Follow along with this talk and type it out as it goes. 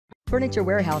Furniture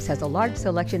Warehouse has a large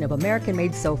selection of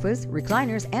American-made sofas,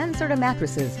 recliners, and Serta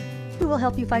mattresses. We will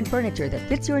help you find furniture that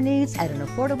fits your needs at an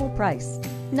affordable price.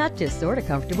 Not just sorta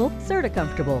comfortable, Serta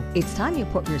comfortable. It's time you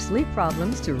put your sleep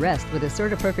problems to rest with a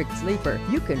Serta Perfect Sleeper.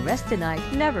 You can rest tonight,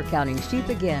 never counting sheep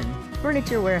again.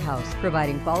 Furniture Warehouse,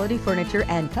 providing quality furniture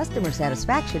and customer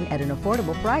satisfaction at an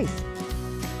affordable price.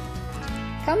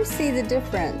 Come see the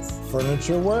difference.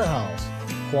 Furniture Warehouse.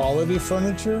 Quality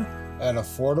furniture at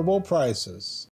affordable prices.